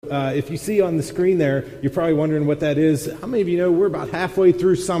if you see on the screen there, you're probably wondering what that is. How many of you know we're about halfway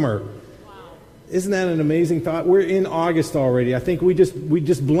through summer? Isn't that an amazing thought? We're in August already. I think we just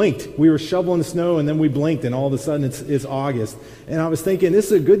blinked. We were shoveling snow, and then we blinked, and all of a sudden it's August. And I was thinking this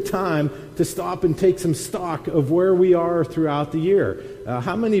is a good time to stop and take some stock of where we are throughout the year.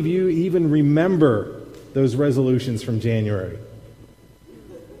 How many of you even remember those resolutions from January?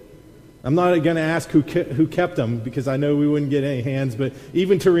 I'm not going to ask who kept them, because I know we wouldn't get any hands, but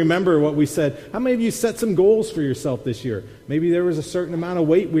even to remember what we said, how many of you set some goals for yourself this year? Maybe there was a certain amount of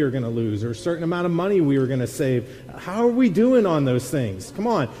weight we were going to lose, or a certain amount of money we were going to save. How are we doing on those things? Come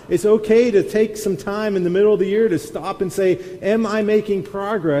on. It's okay to take some time in the middle of the year to stop and say, am I making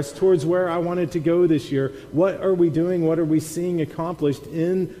progress towards where I wanted to go this year? What are we doing? What are we seeing accomplished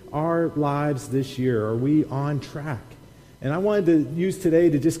in our lives this year? Are we on track? And I wanted to use today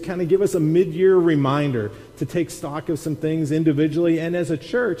to just kind of give us a mid-year reminder to take stock of some things individually and as a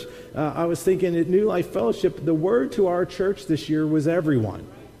church. I was thinking at New Life Fellowship, the word to our church this year was everyone.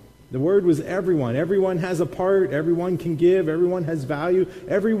 The word was everyone. Everyone has a part. Everyone can give. Everyone has value.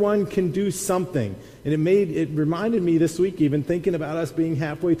 Everyone can do something. And it reminded me this week, even thinking about us being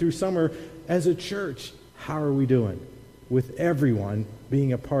halfway through summer, as a church, how are we doing with everyone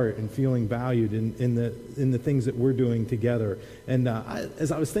being a part and feeling valued in the things that we're doing together? And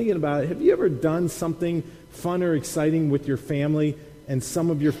as I was thinking about it, have you ever done something fun or exciting with your family and some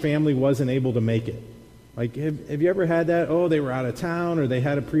of your family wasn't able to make it? Like, have you ever had that? Oh, they were out of town, or they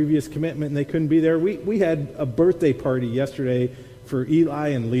had a previous commitment and they couldn't be there. We had a birthday party yesterday for Eli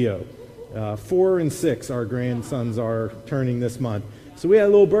and Leo. 4 and 6, our grandsons are turning this month. So we had a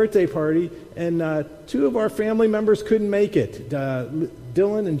little birthday party, and 2 of our family members couldn't make it.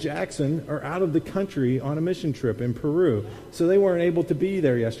 Dylan and Jackson are out of the country on a mission trip in Peru, so they weren't able to be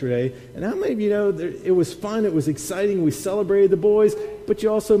there yesterday. And how many of you know it was fun, it was exciting, we celebrated the boys, but you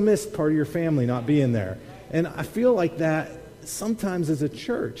also missed part of your family not being there. And I feel like that sometimes as a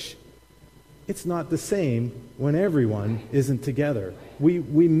church, it's not the same when everyone isn't together.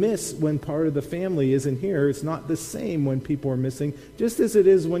 We miss when part of the family isn't here. It's not the same when people are missing, just as it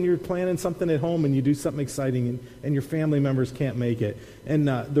is when you're planning something at home and you do something exciting and your family members can't make it. And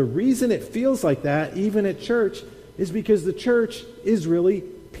the reason it feels like that, even at church, is because the church is really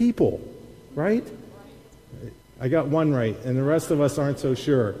people, right? I got one right, and the rest of us aren't so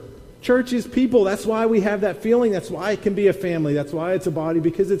sure. Church is people. That's why we have that feeling. That's why it can be a family. That's why it's a body,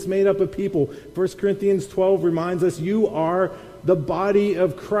 because it's made up of people. 1 Corinthians 12 reminds us you are the body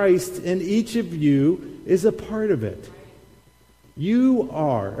of Christ, and each of you is a part of it. You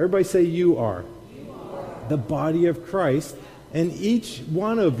are. Everybody say you are. You are. The body of Christ, and each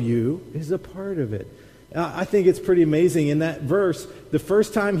one of you is a part of it. I think it's pretty amazing. In that verse, the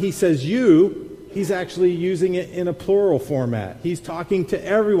first time he says you, he's actually using it in a plural format. He's talking to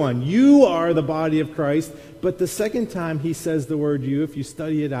everyone. You are the body of Christ. But the second time he says the word you, if you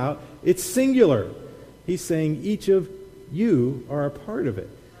study it out, it's singular. He's saying each of you are a part of it.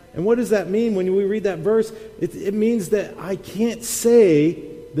 And what does that mean when we read that verse? It means that I can't say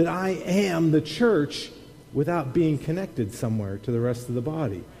that I am the church without being connected somewhere to the rest of the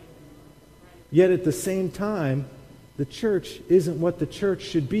body. Yet at the same time, the church isn't what the church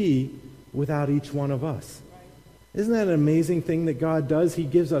should be without each one of us. Isn't that an amazing thing that God does? He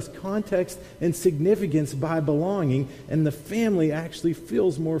gives us context and significance by belonging, and the family actually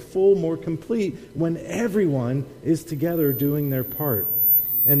feels more full, more complete when everyone is together doing their part.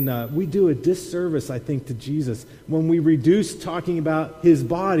 And we do a disservice, I think, to Jesus when we reduce talking about his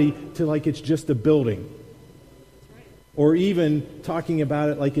body to like it's just a building. Or even talking about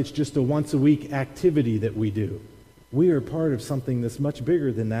it like it's just a once-a-week activity that we do. We are part of something that's much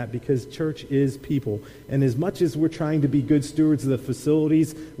bigger than that, because church is people. And as much as we're trying to be good stewards of the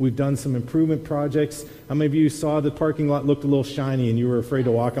facilities, we've done some improvement projects. How many of you saw the parking lot looked a little shiny and you were afraid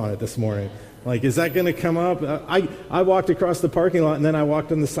to walk on it this morning? Like, is that going to come up? I walked across the parking lot and then I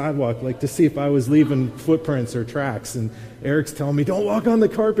walked on the sidewalk, like to see if I was leaving footprints or tracks. And Eric's telling me, don't walk on the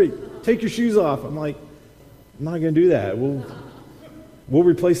carpet. Take your shoes off. I'm like, I'm not going to do that. We'll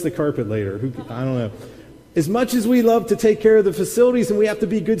replace the carpet later. I don't know. As much as we love to take care of the facilities and we have to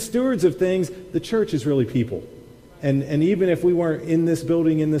be good stewards of things, the church is really people. And even if we weren't in this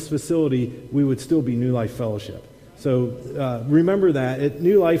building, in this facility, we would still be New Life Fellowship. So remember that. At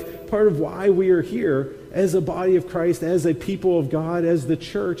New Life, part of why we are here as a body of Christ, as a people of God, as the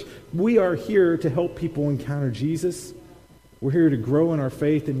church, we are here to help people encounter Jesus. We're here to grow in our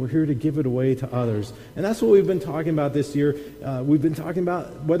faith, and we're here to give it away to others. And that's what we've been talking about this year. We've been talking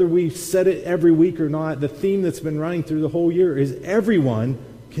about, whether we've said it every week or not, the theme that's been running through the whole year is everyone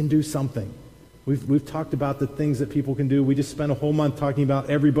can do something. We've talked about the things that people can do. We just spent a whole month talking about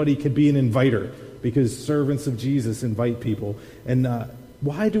everybody could be an inviter because servants of Jesus invite people. And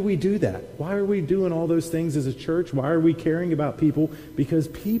why do we do that? Why are we doing all those things as a church? Why are we caring about people? Because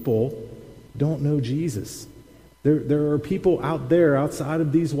people don't know Jesus. There are people out there outside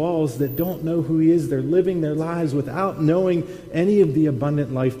of these walls that don't know who he is. They're living their lives without knowing any of the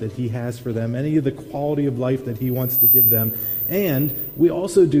abundant life that he has for them, any of the quality of life that he wants to give them. And we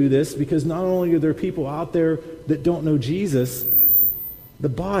also do this because not only are there people out there that don't know Jesus, the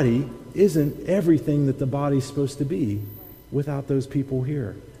body isn't everything that the body's supposed to be without those people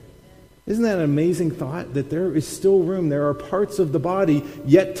here. Isn't that an amazing thought? That there is still room. There are parts of the body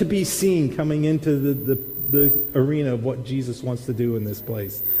yet to be seen coming into the arena of what Jesus wants to do in this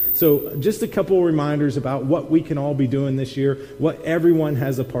place. So just a couple of reminders about what we can all be doing this year, what everyone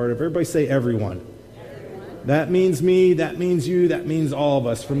has a part of. Everybody say everyone. That means me, that means you, that means all of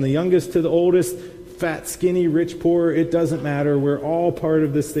us. From the youngest to the oldest, fat, skinny, rich, poor, it doesn't matter. We're all part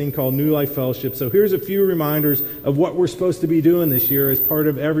of this thing called New Life Fellowship. So here's a few reminders of what we're supposed to be doing this year as part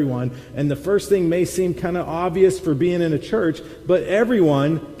of everyone. And the first thing may seem kind of obvious for being in a church, but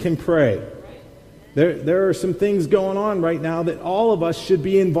everyone can pray. There are some things going on right now that all of us should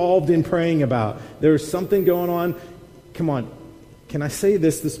be involved in praying about. There's something going on. Come on. Can I say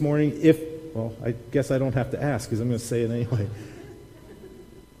this morning? Well, I guess I don't have to ask because I'm going to say it anyway.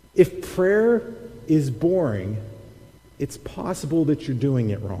 If prayer is boring, it's possible that you're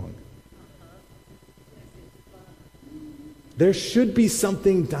doing it wrong. There should be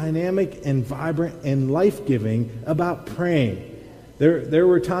something dynamic and vibrant and life-giving about praying. There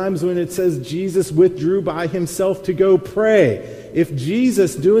were times when it says Jesus withdrew by himself to go pray. If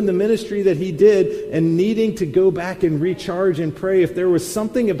Jesus, doing the ministry that he did and needing to go back and recharge and pray, if there was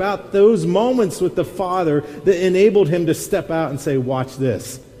something about those moments with the Father that enabled him to step out and say, watch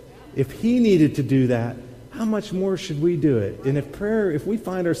this. If he needed to do that, how much more should we do it? And if we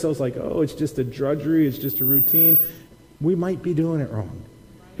find ourselves like, oh, it's just a drudgery, it's just a routine, we might be doing it wrong.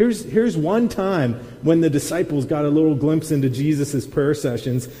 Here's one time when the disciples got a little glimpse into Jesus' prayer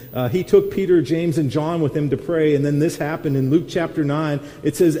sessions. He took Peter, James, and John with him to pray, and then this happened in Luke chapter 9.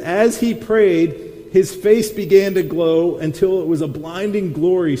 It says, as he prayed, his face began to glow until it was a blinding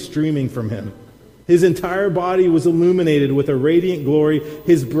glory streaming from him. His entire body was illuminated with a radiant glory.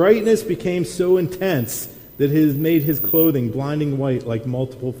 His brightness became so intense that it made his clothing blinding white like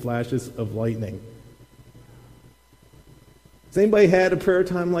multiple flashes of lightning. Has anybody had a prayer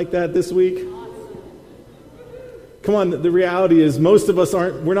time like that this week? Come on, the reality is most of us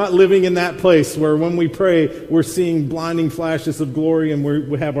we're not living in that place where when we pray, we're seeing blinding flashes of glory and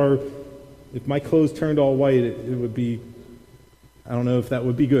we have if my clothes turned all white, it would be, I don't know if that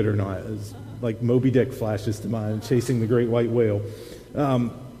would be good or not. It's like Moby Dick flashes to mind, chasing the great white whale.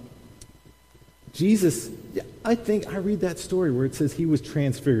 Jesus, I think I read that story where it says he was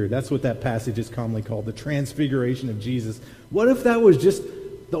transfigured. That's what that passage is commonly called, the transfiguration of Jesus. What if that was just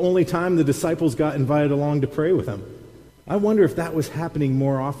the only time the disciples got invited along to pray with him? I wonder if that was happening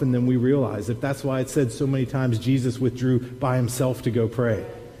more often than we realize, if that's why it said so many times Jesus withdrew by himself to go pray.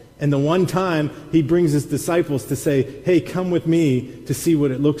 And the one time he brings his disciples to say, hey, come with me to see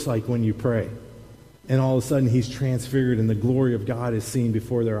what it looks like when you pray. And all of a sudden he's transfigured and the glory of God is seen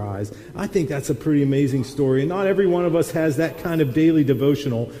before their eyes. I think that's a pretty amazing story. And not every one of us has that kind of daily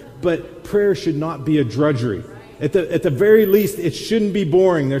devotional, but prayer should not be a drudgery. At the very least, it shouldn't be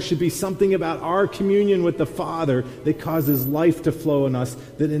boring. There should be something about our communion with the Father that causes life to flow in us,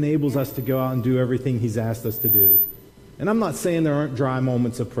 that enables us to go out and do everything he's asked us to do. And I'm not saying there aren't dry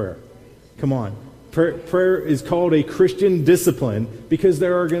moments of prayer. Come on. Prayer is called a Christian discipline because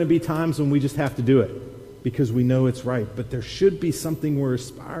there are going to be times when we just have to do it because we know it's right. But there should be something we're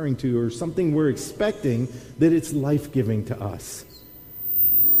aspiring to or something we're expecting that it's life-giving to us.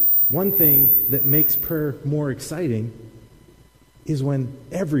 One thing that makes prayer more exciting is when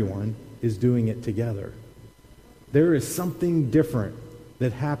everyone is doing it together. There is something different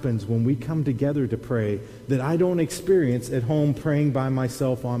that happens when we come together to pray that I don't experience at home praying by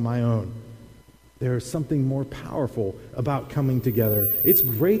myself on my own. There is something more powerful about coming together. It's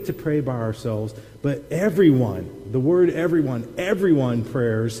great to pray by ourselves, but everyone, the word everyone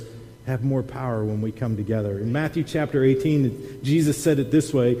prayers have more power when we come together. In Matthew chapter 18, Jesus said it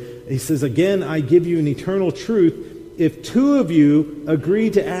this way. He says, again, I give you an eternal truth. If two of you agree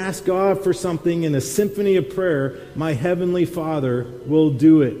to ask God for something in a symphony of prayer, my heavenly Father will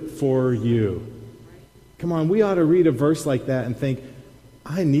do it for you. Come on, we ought to read a verse like that and think,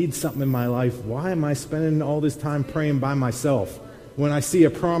 I need something in my life. Why am I spending all this time praying by myself? When I see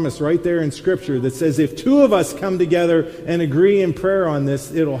a promise right there in Scripture that says if two of us come together and agree in prayer on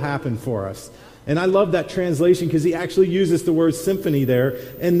this, it'll happen for us. And I love that translation because he actually uses the word symphony there.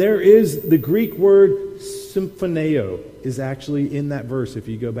 And there is the Greek word symphoneo is actually in that verse. If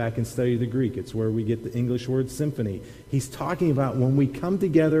you go back and study the Greek, it's where we get the English word symphony. He's talking about when we come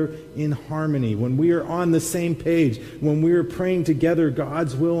together in harmony, when we are on the same page, when we are praying together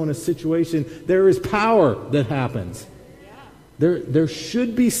God's will in a situation, there is power that happens. There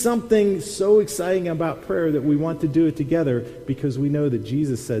should be something so exciting about prayer that we want to do it together because we know that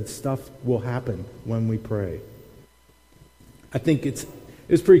Jesus said stuff will happen when we pray. I think it's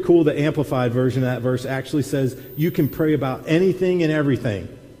pretty cool. The Amplified version of that verse actually says you can pray about anything and everything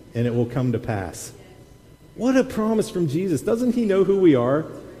and it will come to pass. What a promise from Jesus. Doesn't he know who we are?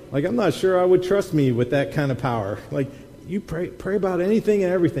 Like, I'm not sure I would trust me with that kind of power. Like, you pray about anything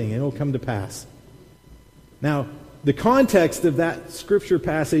and everything and it will come to pass. Now, the context of that scripture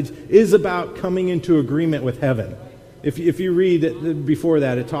passage is about coming into agreement with heaven. If you read it before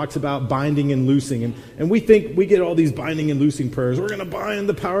that, it talks about binding and loosing. And we think we get all these binding and loosing prayers. We're going to bind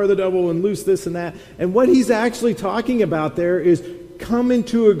the power of the devil and loose this and that. And what he's actually talking about there is come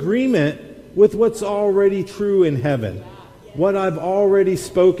into agreement with what's already true in heaven. What I've already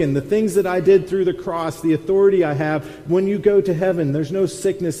spoken, the things that I did through the cross, the authority I have. When you go to heaven, there's no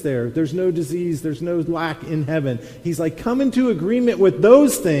sickness there. There's no disease. There's no lack in heaven. He's like, come into agreement with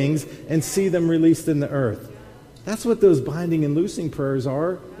those things and see them released in the earth. That's what those binding and loosing prayers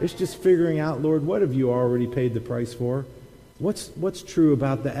are. It's just figuring out, Lord, what have you already paid the price for? What's true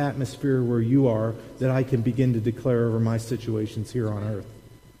about the atmosphere where you are that I can begin to declare over my situations here on earth?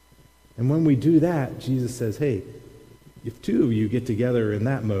 And when we do that, Jesus says, hey, if two of you get together in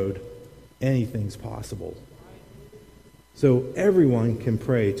that mode, anything's possible. So everyone can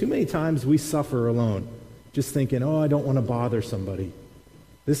pray. Too many times we suffer alone, just thinking, I don't want to bother somebody.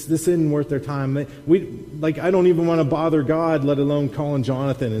 This isn't worth their time. I don't even want to bother God, let alone calling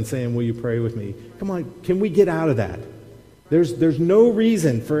Jonathan and saying, will you pray with me? Come on, can we get out of that? There's no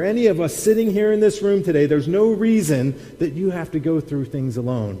reason for any of us sitting here in this room today, there's no reason that you have to go through things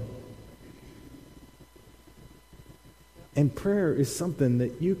alone. And prayer is something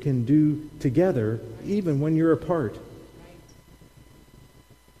that you can do together even when you're apart.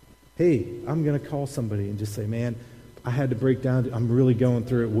 Hey, I'm going to call somebody and just say, man, I had to break down. I'm really going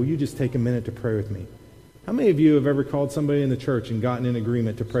through it. Will you just take a minute to pray with me? How many of you have ever called somebody in the church and gotten in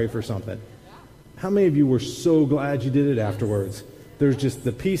agreement to pray for something? How many of you were so glad you did it afterwards? There's just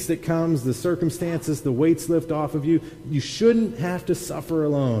the peace that comes, the circumstances, the weights lift off of you. You shouldn't have to suffer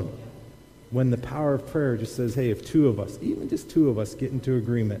alone. When the power of prayer just says, hey, if two of us, even just two of us, get into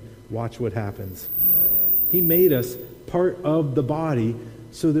agreement, watch what happens. He made us part of the body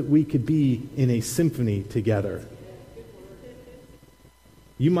so that we could be in a symphony together.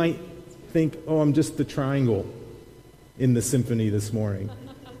 You might think, I'm just the triangle in the symphony this morning.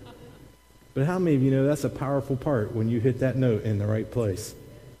 But how many of you know that's a powerful part when you hit that note in the right place?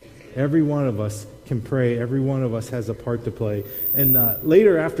 Every one of us can pray. Every one of us has a part to play. And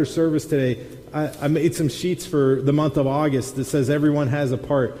later after service today, I made some sheets for the month of August that says everyone has a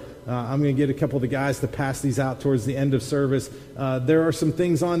part. I'm going to get a couple of the guys to pass these out towards the end of service. There are some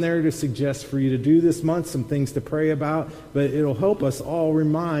things on there to suggest for you to do this month, some things to pray about, but it'll help us all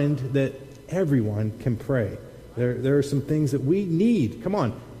remind that everyone can pray. There are some things that we need. Come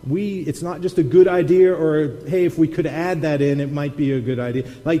on. It's not just a good idea or, hey, if we could add that in, it might be a good idea.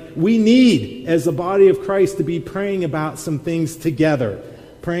 Like, we need, as the body of Christ, to be praying about some things together.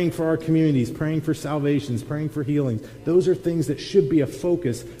 Praying for our communities, praying for salvations, praying for healings. Those are things that should be a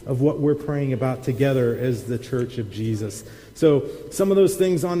focus of what we're praying about together as the Church of Jesus. So some of those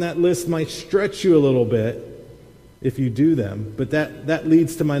things on that list might stretch you a little bit if you do them. But that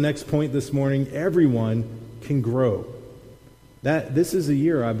leads to my next point this morning. Everyone can grow. This is a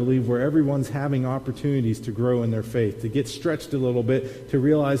year, I believe, where everyone's having opportunities to grow in their faith, to get stretched a little bit, to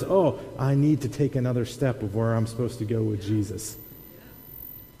realize, I need to take another step of where I'm supposed to go with Jesus.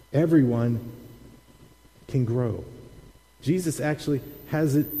 Everyone can grow. Jesus actually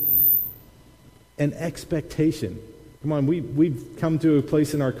has an expectation. Come on, we've come to a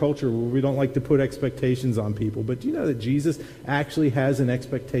place in our culture where we don't like to put expectations on people, but do you know that Jesus actually has an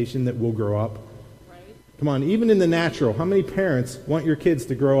expectation that we'll grow up? Come on, even in the natural, how many parents want your kids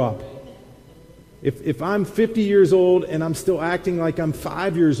to grow up? If I'm 50 years old and I'm still acting like I'm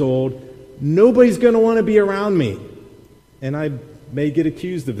 5 years old, nobody's going to want to be around me. And I may get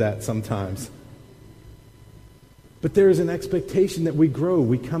accused of that sometimes. But there is an expectation that we grow.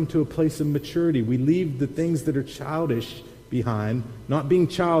 We come to a place of maturity. We leave the things that are childish behind, not being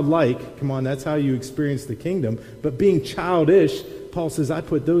childlike. Come on, that's how you experience the kingdom. But being childish, Paul says, I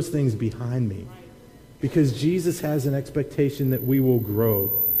put those things behind me. Because Jesus has an expectation that we will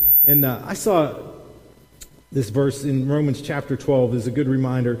grow. And I saw this verse in Romans chapter 12 is a good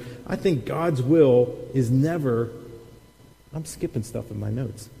reminder. I think God's will is never... I'm skipping stuff in my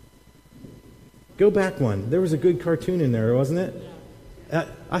notes. Go back one. There was a good cartoon in there, wasn't it?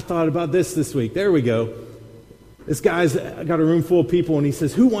 I thought about this week. There we go. This guy's got a room full of people, and he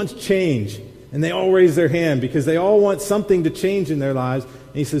says, who wants change? And they all raise their hand because they all want something to change in their lives.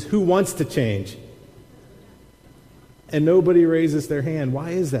 And he says, who wants to change? And nobody raises their hand. Why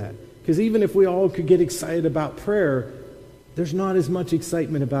is that? Because even if we all could get excited about prayer, there's not as much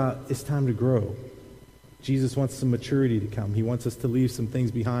excitement about it's time to grow. Jesus wants some maturity to come. He wants us to leave some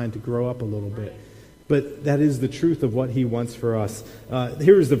things behind to grow up a little bit. But that is the truth of what he wants for us.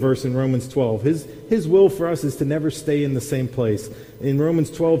 Here's the verse in Romans 12. His will for us is to never stay in the same place. In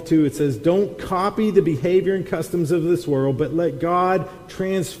Romans 12:2, it says, don't copy the behavior and customs of this world, but let God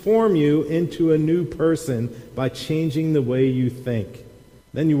transform you into a new person by changing the way you think.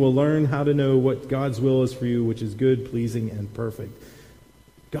 Then you will learn how to know what God's will is for you, which is good, pleasing, and perfect.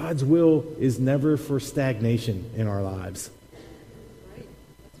 God's will is never for stagnation in our lives.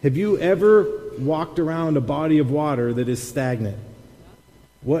 Have you ever walked around a body of water that is stagnant?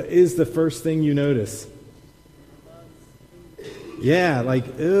 What is the first thing you notice? Yeah, like,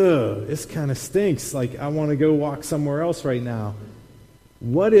 ugh, this kind of stinks. Like, I want to go walk somewhere else right now.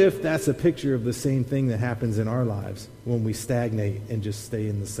 What if that's a picture of the same thing that happens in our lives when we stagnate and just stay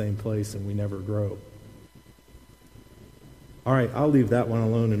in the same place and we never grow? All right, I'll leave that one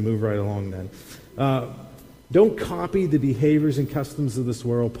alone and move right along then. Don't copy the behaviors and customs of this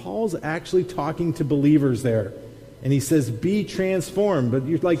world. Paul's actually talking to believers there. And he says, be transformed. But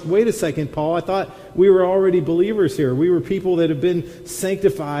you're like, wait a second, Paul. I thought we were already believers here. We were people that have been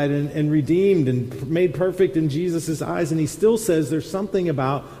sanctified and redeemed and made perfect in Jesus' eyes. And he still says there's something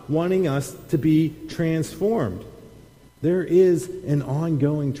about wanting us to be transformed. There is an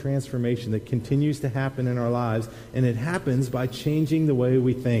ongoing transformation that continues to happen in our lives. And it happens by changing the way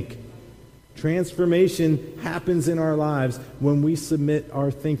we think. Transformation happens in our lives when we submit our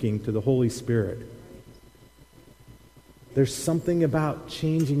thinking to the Holy Spirit. There's something about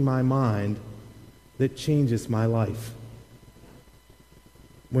changing my mind that changes my life.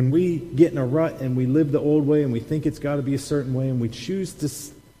 When we get in a rut and we live the old way and we think it's got to be a certain way and we choose to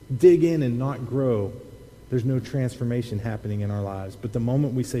dig in and not grow, there's no transformation happening in our lives. But the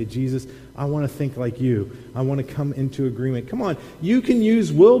moment we say, Jesus, I want to think like you. I want to come into agreement. Come on, you can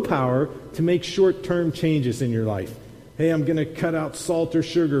use willpower to make short-term changes in your life. Hey, I'm going to cut out salt or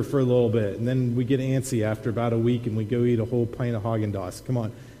sugar for a little bit. And then we get antsy after about a week and we go eat a whole pint of Haagen-Dazs. Come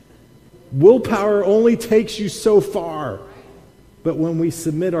on. Willpower only takes you so far. But when we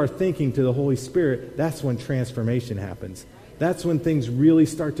submit our thinking to the Holy Spirit, that's when transformation happens. That's when things really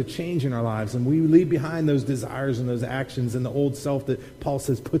start to change in our lives. And we leave behind those desires and those actions and the old self that Paul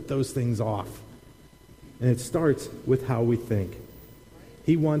says, put those things off. And it starts with how we think.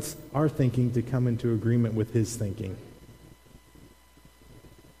 He wants our thinking to come into agreement with his thinking.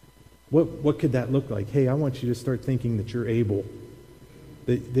 What could that look like? Hey, I want you to start thinking that you're able,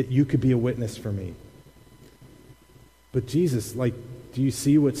 that you could be a witness for me. But Jesus, like, do you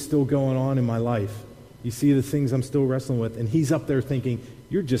see what's still going on in my life? You see the things I'm still wrestling with, and he's up there thinking,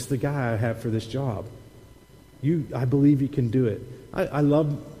 you're just the guy I have for this job. I believe you can do it. I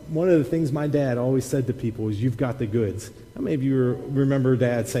love, one of the things my dad always said to people is, you've got the goods. How many of you remember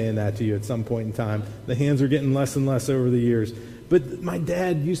Dad saying that to you at some point in time? The hands are getting less and less over the years. But my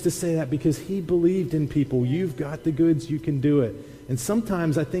dad used to say that because he believed in people. You've got the goods, you can do it. And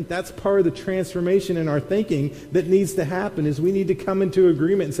sometimes I think that's part of the transformation in our thinking that needs to happen, is we need to come into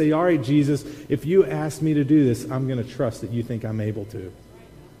agreement and say, all right, Jesus, if you ask me to do this, I'm going to trust that you think I'm able to.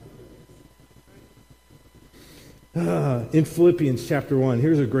 In Philippians chapter 1,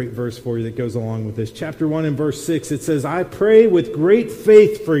 here's a great verse for you that goes along with this. Chapter 1 and verse 6, it says, I pray with great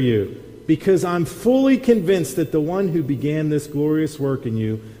faith for you, because I'm fully convinced that the one who began this glorious work in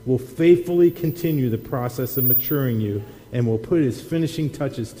you will faithfully continue the process of maturing you and will put his finishing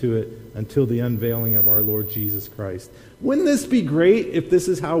touches to it until the unveiling of our Lord Jesus Christ. Wouldn't this be great if this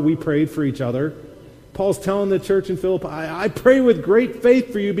is how we prayed for each other? Paul's telling the church in Philippi, I pray with great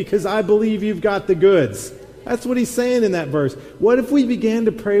faith for you because I believe you've got the goods. That's what he's saying in that verse. What if we began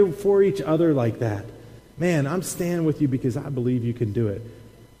to pray for each other like that? Man, I'm standing with you because I believe you can do it.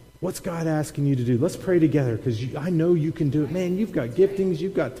 What's God asking you to do? Let's pray together because I know you can do it. Man, you've got giftings,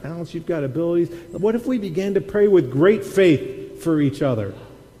 you've got talents, you've got abilities. What if we began to pray with great faith for each other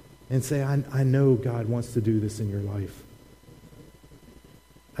and say, I know God wants to do this in your life.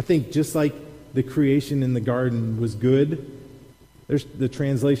 I think just like the creation in the garden was good, there's the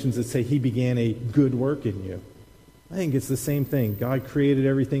translations that say he began a good work in you. I think it's the same thing. God created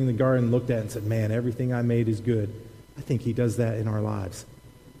everything in the garden, looked at it and said, man, everything I made is good. I think he does that in our lives.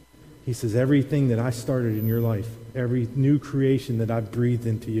 He says, everything that I started in your life, every new creation that I've breathed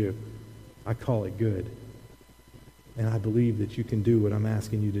into you, I call it good. And I believe that you can do what I'm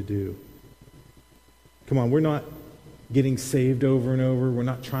asking you to do. Come on, we're not getting saved over and over. We're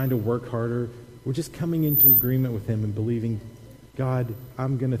not trying to work harder. We're just coming into agreement with him and believing, God,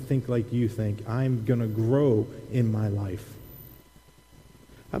 I'm going to think like you think. I'm going to grow in my life.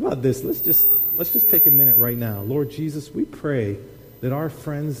 How about this? Let's just take a minute right now. Lord Jesus, we pray that our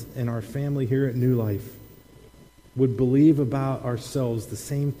friends and our family here at New Life would believe about ourselves the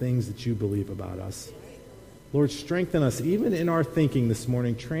same things that you believe about us. Lord, strengthen us even in our thinking this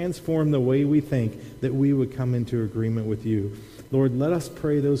morning. Transform the way we think, that we would come into agreement with you. Lord, let us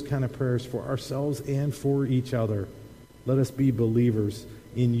pray those kind of prayers for ourselves and for each other. Let us be believers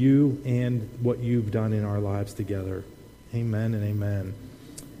in you and what you've done in our lives together. Amen and amen.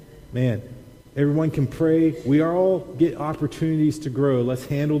 Man, everyone can pray. We all get opportunities to grow. Let's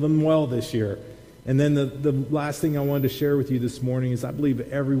handle them well this year. And then the last thing I wanted to share with you this morning is I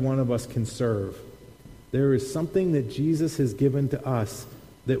believe every one of us can serve. There is something that Jesus has given to us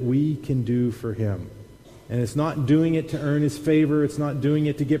that we can do for him. And it's not doing it to earn his favor. It's not doing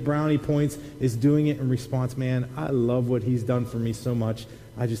it to get brownie points. It's doing it in response. Man, I love what he's done for me so much.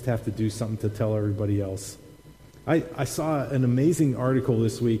 I just have to do something to tell everybody else. I saw an amazing article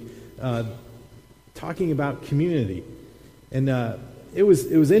this week talking about community. And it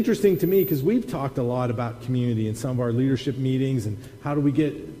was interesting to me because we've talked a lot about community in some of our leadership meetings and how do we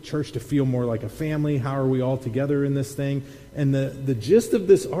get church to feel more like a family? How are we all together in this thing? And the gist of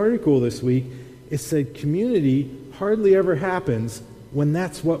this article this week, it said community hardly ever happens when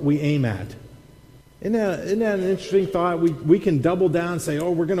that's what we aim at. Isn't that an interesting thought? We can double down and say,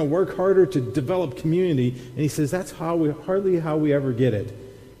 oh, we're going to work harder to develop community. And he says that's hardly how we ever get it.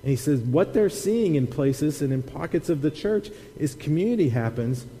 And he says what they're seeing in places and in pockets of the church is community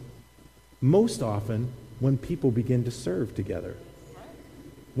happens most often when people begin to serve together.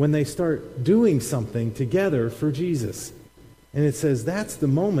 When they start doing something together for Jesus. And it says that's the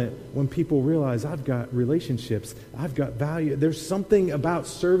moment when people realize I've got relationships, I've got value. There's something about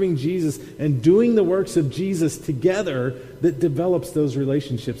serving Jesus and doing the works of Jesus together that develops those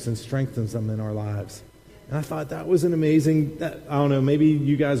relationships and strengthens them in our lives. And I thought that was an amazing, I don't know, maybe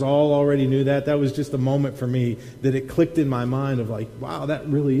you guys all already knew that. That was just a moment for me that it clicked in my mind of like, wow, that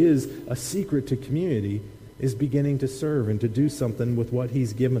really is a secret to community, is beginning to serve and to do something with what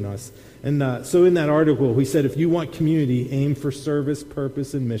he's given us. And so in that article, we said if you want community, aim for service,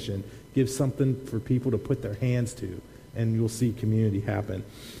 purpose, and mission. Give something for people to put their hands to, and you'll see community happen.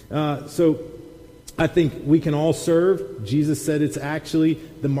 So I think we can all serve. Jesus said it's actually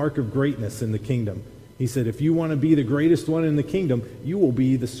the mark of greatness in the kingdom. He said, if you want to be the greatest one in the kingdom, you will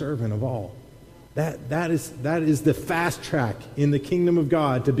be the servant of all. That is the fast track in the kingdom of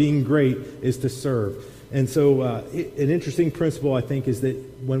God to being great, is to serve. And so an interesting principle, I think, is that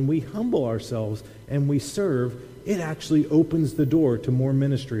when we humble ourselves and we serve, it actually opens the door to more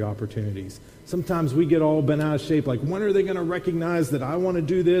ministry opportunities. Sometimes we get all bent out of shape, like, when are they going to recognize that I want to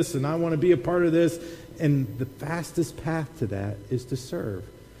do this and I want to be a part of this? And the fastest path to that is to serve.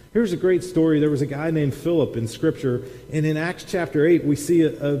 Here's a great story. There was a guy named Philip in Scripture, and in Acts chapter 8, we see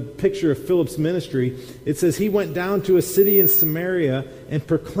a picture of Philip's ministry. It says he went down to a city in Samaria and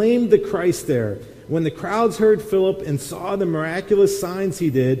proclaimed the Christ there. When the crowds heard Philip and saw the miraculous signs he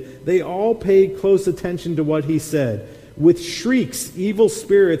did, they all paid close attention to what he said. With shrieks, evil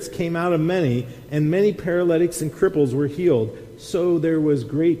spirits came out of many, and many paralytics and cripples were healed. So there was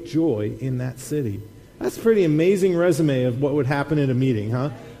great joy in that city. That's a pretty amazing resume of what would happen in a meeting, huh?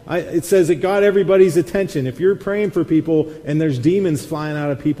 It says it got everybody's attention. If you're praying for people and there's demons flying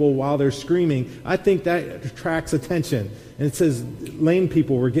out of people while they're screaming, I think that attracts attention. And it says lame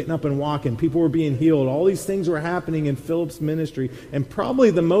people were getting up and walking. People were being healed. All these things were happening in Philip's ministry. And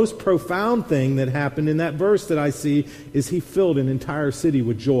probably the most profound thing that happened in that verse that I see is he filled an entire city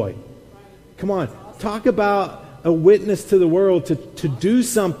with joy. Come on, talk about a witness to the world, to do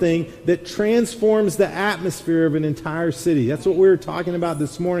something that transforms the atmosphere of an entire city. That's what we were talking about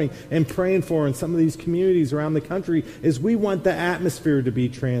this morning and praying for in some of these communities around the country, is we want the atmosphere to be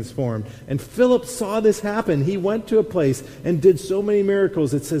transformed. And Philip saw this happen. He went to a place and did so many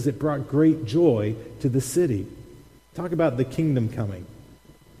miracles. It says it brought great joy to the city. Talk about the kingdom coming.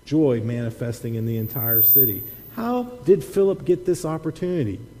 Joy manifesting in the entire city. How did Philip get this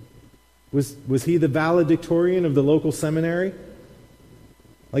opportunity? Was he the valedictorian of the local seminary?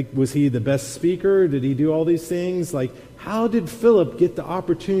 Like, was he the best speaker? Did he do all these things? Like, how did Philip get the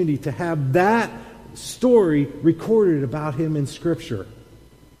opportunity to have that story recorded about him in Scripture.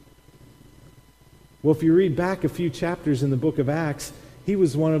 Well, if you read back a few chapters in the book of Acts, he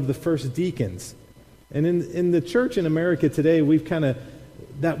was one of the first deacons. And in the church in America today, we've kind of,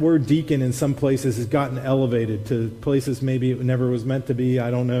 that word deacon in some places has gotten elevated to places maybe it never was meant to be.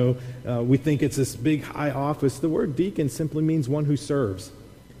 I don't know. We think it's this big high office. The word deacon simply means one who serves.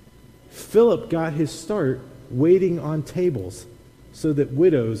 Philip got his start waiting on tables so that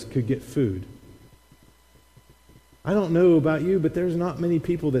widows could get food. I don't know about you, but there's not many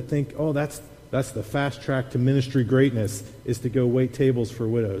people that think, oh, that's the fast track to ministry greatness, is to go wait tables for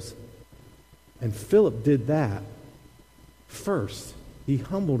widows. And Philip did that first. He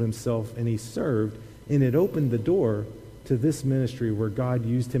humbled himself and he served, and it opened the door to this ministry where God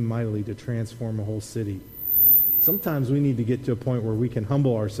used him mightily to transform a whole city. Sometimes we need to get to a point where we can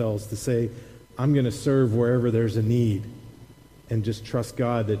humble ourselves to say, I'm going to serve wherever there's a need, and just trust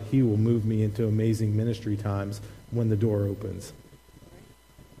God that he will move me into amazing ministry times when the door opens.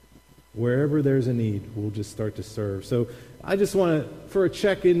 Wherever there's a need, we'll just start to serve. So I just want to, for a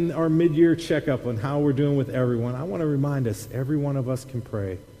check-in, our mid-year checkup on how we're doing with everyone, I want to remind us, every one of us can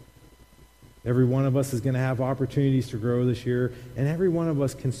pray. Every one of us is going to have opportunities to grow this year, and every one of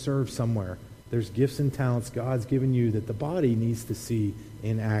us can serve somewhere. There's gifts and talents God's given you that the body needs to see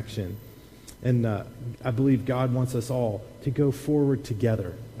in action. And I believe God wants us all to go forward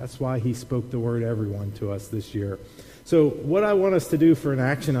together. That's why he spoke the word everyone to us this year. So what I want us to do for an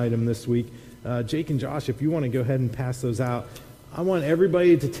action item this week, Jake and Josh, if you want to go ahead and pass those out, I want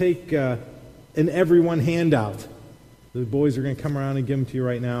everybody to take an everyone handout. The boys are going to come around and give them to you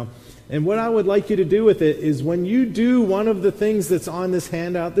right now. And what I would like you to do with it is when you do one of the things that's on this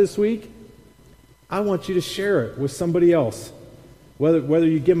handout this week, I want you to share it with somebody else. Whether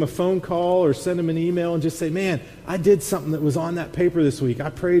you give them a phone call or send them an email and just say, man, I did something that was on that paper this week.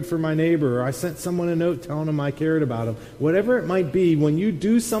 I prayed for my neighbor, or I sent someone a note telling them I cared about them. Whatever it might be, when you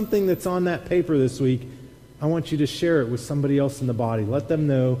do something that's on that paper this week, I want you to share it with somebody else in the body. Let them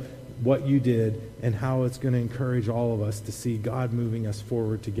know what you did and how it's going to encourage all of us to see God moving us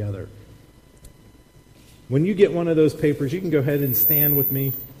forward together. When you get one of those papers, you can go ahead and stand with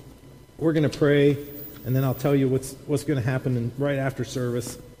me. We're going to pray, and then I'll tell you what's going to happen right after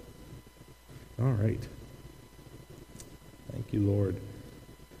service. All right. Thank you, Lord.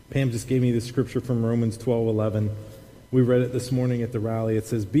 Pam just gave me the scripture from Romans 12:11. We read it this morning at the rally. It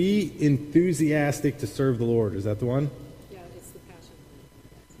says, be enthusiastic to serve the Lord. Is that the one? Yeah, it's the passion.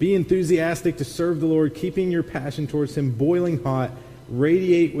 Be enthusiastic to serve the Lord, keeping your passion towards him boiling hot.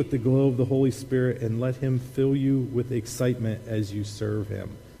 Radiate with the glow of the Holy Spirit, and let him fill you with excitement as you serve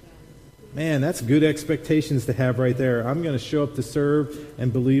him. Man, that's good expectations to have right there. I'm going to show up to serve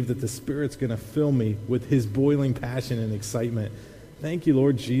and believe that the Spirit's going to fill me with his boiling passion and excitement. Thank you,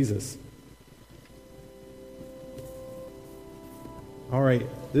 Lord Jesus. All right,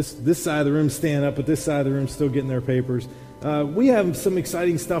 this side of the room stand up, but this side of the room still getting their papers. We have some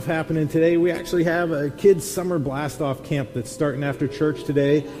exciting stuff happening today. We actually have a kids' summer blast-off camp that's starting after church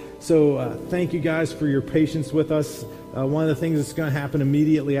today. So thank you guys for your patience with us. One of the things that's going to happen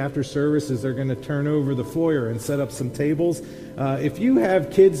immediately after service is they're going to turn over the foyer and set up some tables. If you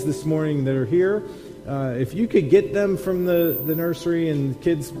have kids this morning that are here, if you could get them from the nursery and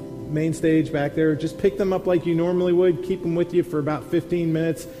kids' main stage back there, just pick them up like you normally would. Keep them with you for about 15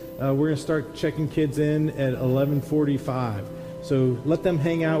 minutes. We're going to start checking kids in at 11:45. So let them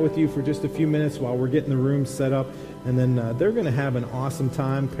hang out with you for just a few minutes while we're getting the room set up. And then they're going to have an awesome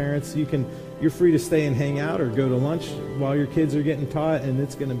time. Parents, you're free to stay and hang out or go to lunch while your kids are getting taught, and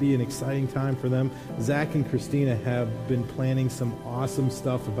it's going to be an exciting time for them. Zach and Christina have been planning some awesome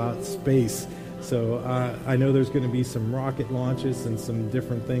stuff about space. So I know there's going to be some rocket launches and some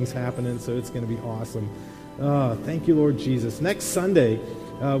different things happening, so it's going to be awesome. Thank you, Lord Jesus. Next Sunday,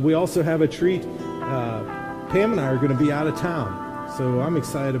 we also have a treat. Pam and I are going to be out of town, so I'm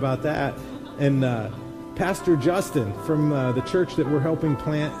excited about that. And Pastor Justin from the church that we're helping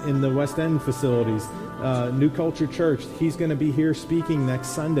plant in the West End facilities, New Culture Church, he's going to be here speaking next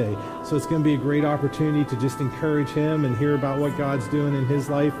Sunday. So it's going to be a great opportunity to just encourage him and hear about what God's doing in his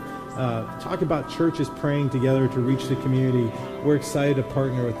life. Talk about churches praying together to reach the community. We're excited to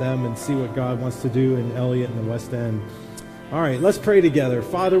partner with them and see what God wants to do in Elliott and the West End. All right, let's pray together.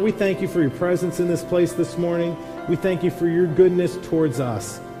 Father, we thank you for your presence in this place this morning. We thank you for your goodness towards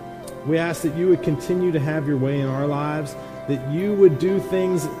us. We ask that you would continue to have your way in our lives, that you would do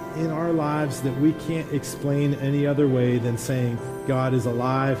things in our lives that we can't explain any other way than saying God is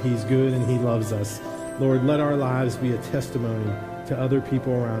alive, he's good, and he loves us. Lord, let our lives be a testimony to other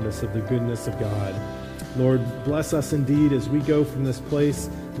people around us of the goodness of God. Lord, bless us indeed as we go from this place.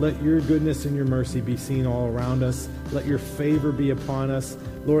 Let your goodness and your mercy be seen all around us. Let your favor be upon us.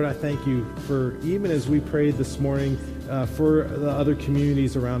 Lord, I thank you for, even as we prayed this morning for the other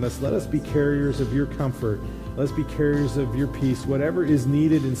communities around us, let us be carriers of your comfort. Let us be carriers of your peace. Whatever is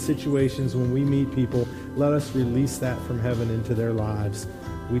needed in situations when we meet people, let us release that from heaven into their lives.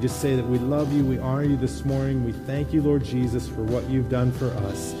 We just say that we love you. We honor you this morning. We thank you, Lord Jesus, for what you've done for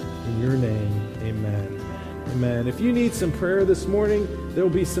us. In your name, amen. Amen. If you need some prayer this morning, there will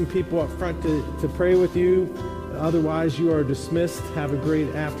be some people up front to pray with you. Otherwise, you are dismissed. Have a great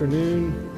afternoon.